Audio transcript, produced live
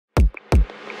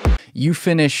you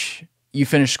finish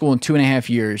school in 2.5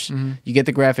 years. You get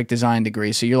the graphic design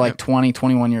degree. So you're like 20,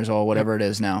 21 years old, whatever it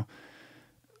is now.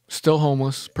 Still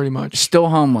homeless, pretty much. Still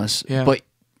homeless. Yeah. But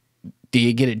do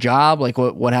you get a job? Like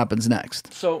what happens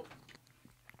next? So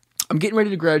I'm getting ready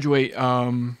to graduate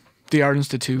the Art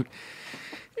Institute.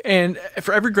 And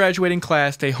for every graduating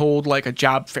class, they hold like a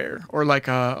job fair or like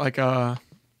a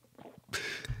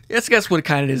guess what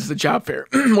kind of is the job fair.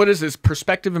 What is this?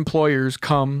 Prospective employers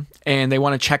come and they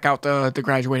want to check out the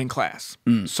graduating class.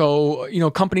 So,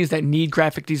 companies that need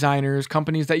graphic designers,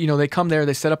 companies that, they come there,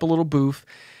 they set up a little booth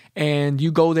and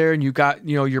you go there and you got,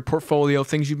 your portfolio,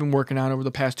 things you've been working on over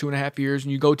the past 2.5 years.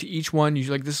 And you go to each one,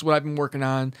 you're like, this is what I've been working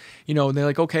on, and they're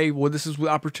like, okay, well, this is the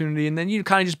opportunity. And then you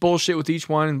kind of just bullshit with each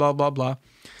one and blah, blah, blah.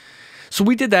 So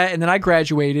we did that, and then I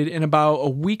graduated, and about a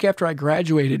week after I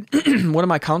graduated, one of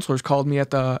my counselors called me at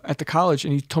the college,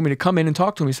 and he told me to come in and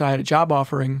talk to him. He said I had a job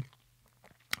offering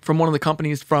from one of the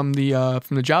companies from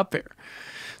the job fair.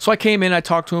 So I came in, I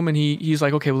talked to him, and he's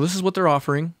like, okay, well, this is what they're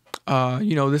offering.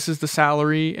 This is the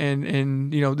salary,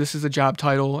 and this is the job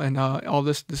title, and all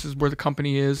this is where the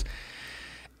company is.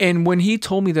 And when he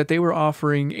told me that they were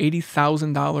offering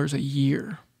 $80,000 a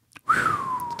year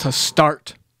to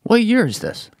start. What year is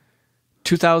this?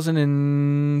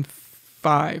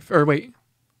 2005, or wait.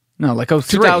 No, like 03.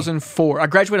 2004. I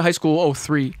graduated high school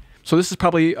 03. So this is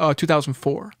probably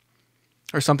 2004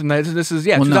 or something. This is,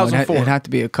 2004. It had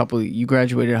to be a couple. You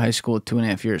graduated high school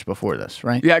 2.5 years before this,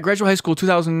 right? Yeah, I graduated high school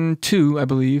 2002, I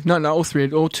believe. No,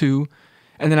 03, 02.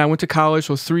 And then I went to college,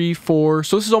 so 3, 4.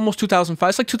 So this is almost 2005.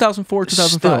 It's like 2004,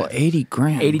 2005. Still 80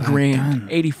 grand. 80 grand.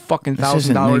 80 fucking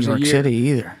thousand dollars a year. This isn't New York City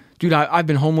either. Dude, I've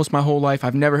been homeless my whole life.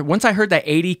 I've never. Once I heard that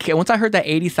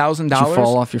 $80,000. Did you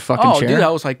fall off your fucking chair? Oh, dude,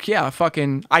 I was like, yeah,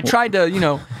 fucking. I tried to,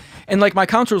 and like my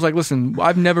counselor was like, listen,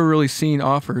 I've never really seen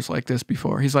offers like this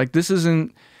before. He's like, this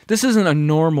isn't a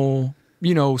normal,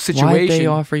 situation. Why'd they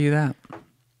offer you that?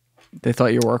 They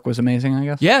thought your work was amazing, I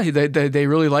guess. Yeah, they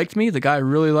really liked me. The guy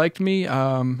really liked me.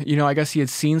 I guess he had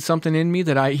seen something in me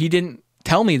that he didn't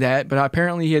tell me that, but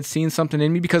apparently he had seen something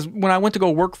in me because when I went to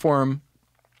go work for him.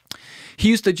 He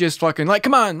used to just fucking like,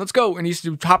 come on, let's go. And he used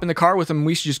to hop in the car with him. And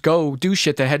we used to just go do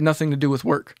shit that had nothing to do with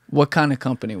work. What kind of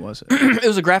company was it? It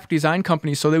was a graphic design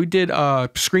company. So we did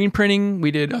screen printing. We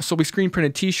did we screen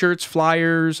printed T-shirts,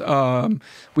 flyers.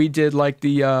 We did like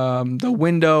the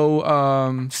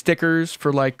window stickers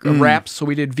for like wraps. So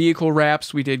we did vehicle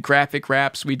wraps. We did graphic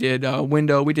wraps. We did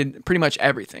window. We did pretty much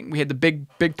everything. We had the big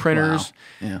printers.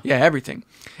 Wow. Yeah, everything.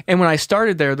 And when I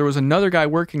started there was another guy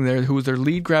working there who was their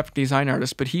lead graphic design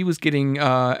artist, but he was getting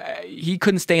he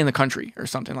couldn't stay in the country or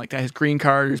something like that. His green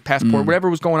card, his passport, whatever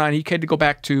was going on, he had to go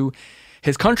back to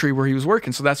his country where he was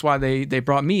working. So that's why they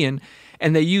brought me in,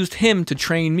 and they used him to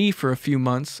train me for a few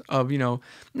months of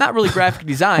not really graphic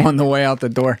design on the way out the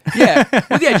door. Yeah,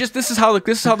 well, yeah. Just this is how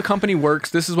the company works.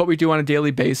 This is what we do on a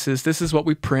daily basis. This is what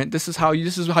we print. This is how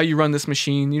you run this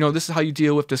machine. This is how you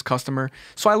deal with this customer.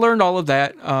 So I learned all of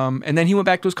that, and then he went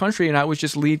back to his country, and I was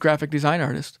just lead graphic design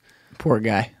artist. Poor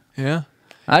guy. Yeah.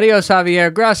 Adios,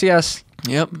 Javier. Gracias.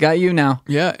 Yep. Got you now.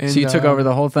 Yeah. And, so you took over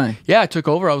the whole thing. Yeah, I took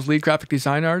over. I was lead graphic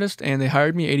design artist, and they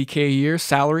hired me $80K a year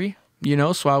salary.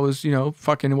 So I was,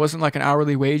 fucking. It wasn't like an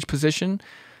hourly wage position,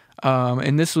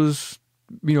 and this was,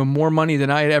 more money than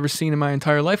I had ever seen in my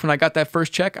entire life. When I got that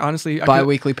first check, honestly,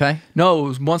 bi-weekly pay? No, it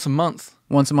was once a month.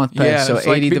 Once a month pay. Yeah, so 80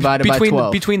 like divided by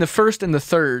 12. Between the first and the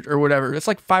third or whatever, it's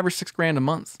like $5 or $6 grand a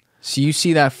month. So you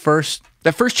see that first.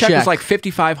 That first check was like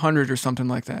 $5,500 or something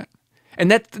like that.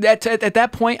 And at that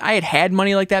point, I had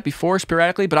money like that before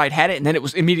sporadically, but I'd had it and then it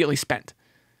was immediately spent.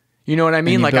 You know what I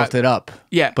mean? And you like built it up.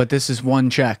 Yeah. But this is one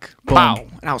check. Boom. Wow.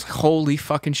 And I was like, holy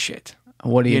fucking shit.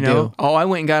 What do you do? Oh, I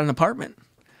went and got an apartment.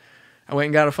 I went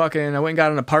and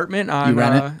got an apartment on. You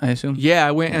rent it, I assume? Yeah,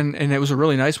 I went and it was a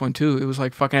really nice one too. It was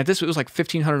like fucking, it was like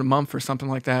 $1,500 a month or something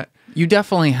like that. You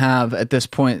definitely have, at this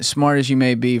point, smart as you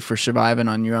may be for surviving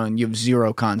on your own, you have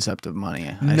zero concept of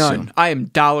money, I assume. I am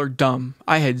dollar dumb.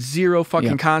 I had zero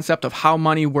fucking concept of how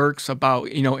money works, about,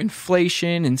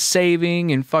 inflation and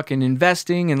saving and fucking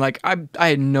investing, and like I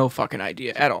had no fucking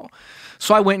idea at all.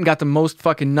 So I went and got the most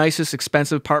fucking nicest,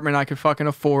 expensive apartment I could fucking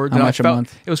afford. How much a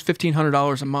month? It was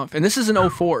 $1,500 a month. And this is in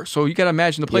 04. So you got to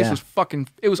imagine the place was fucking,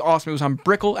 it was awesome. It was on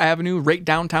Brickell Avenue, right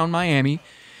downtown Miami.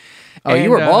 Oh, and, you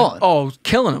were balling. Oh,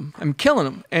 killing them. I'm killing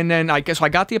them. And then I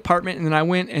got the apartment, and then I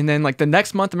went, and then like the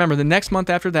next month, the next month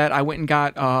after that, I went and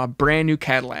got a brand new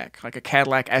Cadillac, like a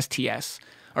Cadillac STS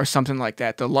or something like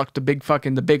that.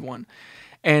 The big one.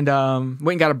 And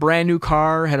went and got a brand new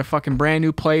car, had a fucking brand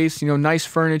new place, you know, nice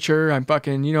furniture. I'm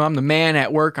fucking, you know, I'm the man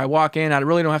at work. I walk in, I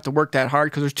really don't have to work that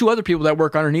hard because there's 2 other people that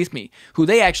work underneath me who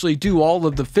they actually do all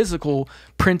of the physical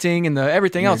printing and the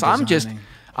everything else. I'm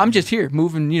just here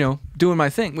moving, you know, doing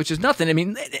my thing, which is nothing. I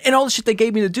mean, and all the shit they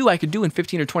gave me to do, I could do in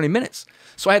 15 or 20 minutes.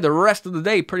 So I had the rest of the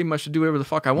day pretty much to do whatever the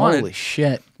fuck I wanted. Holy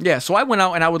shit. Yeah, so I went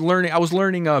out and I was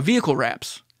learning vehicle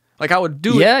wraps. Like I would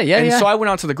do it. Yeah. So I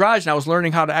went out to the garage and I was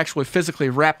learning how to actually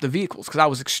physically wrap the vehicles because I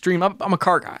was extreme. I'm a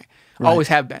car guy. Right. Always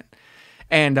have been.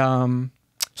 And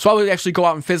so I would actually go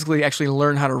out and physically actually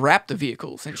learn how to wrap the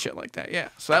vehicles and shit like that. Yeah.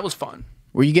 So that was fun.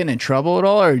 Were you getting in trouble at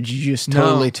all, or did you just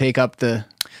totally take up the...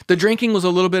 The drinking was a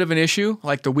little bit of an issue.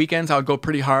 Like the weekends, I would go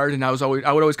pretty hard, and I would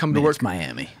always come to work. It's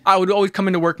Miami. I would always come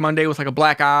into work Monday with like a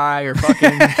black eye or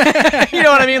fucking, you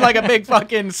know what I mean, like a big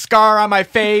fucking scar on my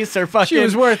face or fucking. She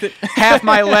was worth it. Half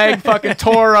my leg fucking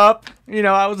tore up. You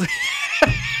know, I was.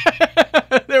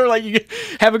 They were like, "You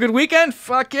have a good weekend."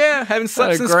 Fuck yeah, haven't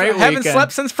slept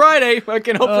since Friday.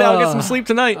 Fucking hopefully I'll get some sleep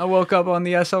tonight. I woke up on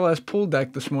the SLS pool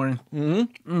deck this morning.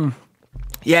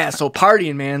 Yeah, so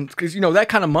partying, man, because you know that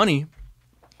kind of money.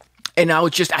 And I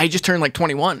just turned like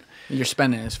 21. You're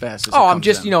spending as fast as I'm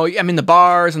just, you know, I'm in the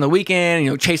bars on the weekend, you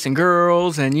know, chasing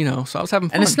girls and, you know, so I was having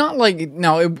fun. And it's not like,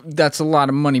 that's a lot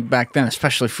of money back then,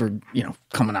 especially for, you know,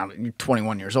 coming out, you're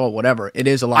 21 years old, whatever. It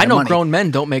is a lot of money. I know grown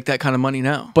men don't make that kind of money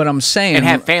now. But I'm saying. And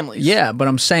have families. Yeah, but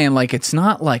I'm saying, like, it's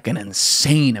not like an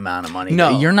insane amount of money.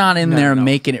 No. You're not in there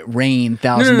making it rain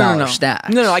 $1,000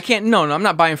 stacks. No, I can't. No, I'm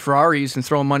not buying Ferraris and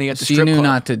throwing money at the strip club. So you knew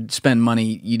not to spend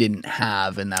money you didn't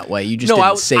have in that way. You just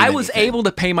didn't save anything. I was able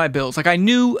to pay my bills. Like, I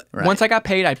knew once I got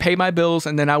paid, I'd pay my bills,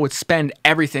 and then I would spend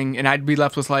everything, and I'd be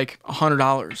left with like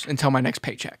 $100 until my next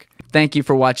paycheck. Thank you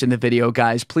for watching the video,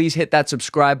 guys. Please hit that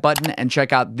subscribe button and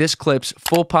check out this clip's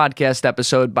full podcast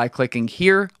episode by clicking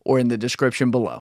here or in the description below.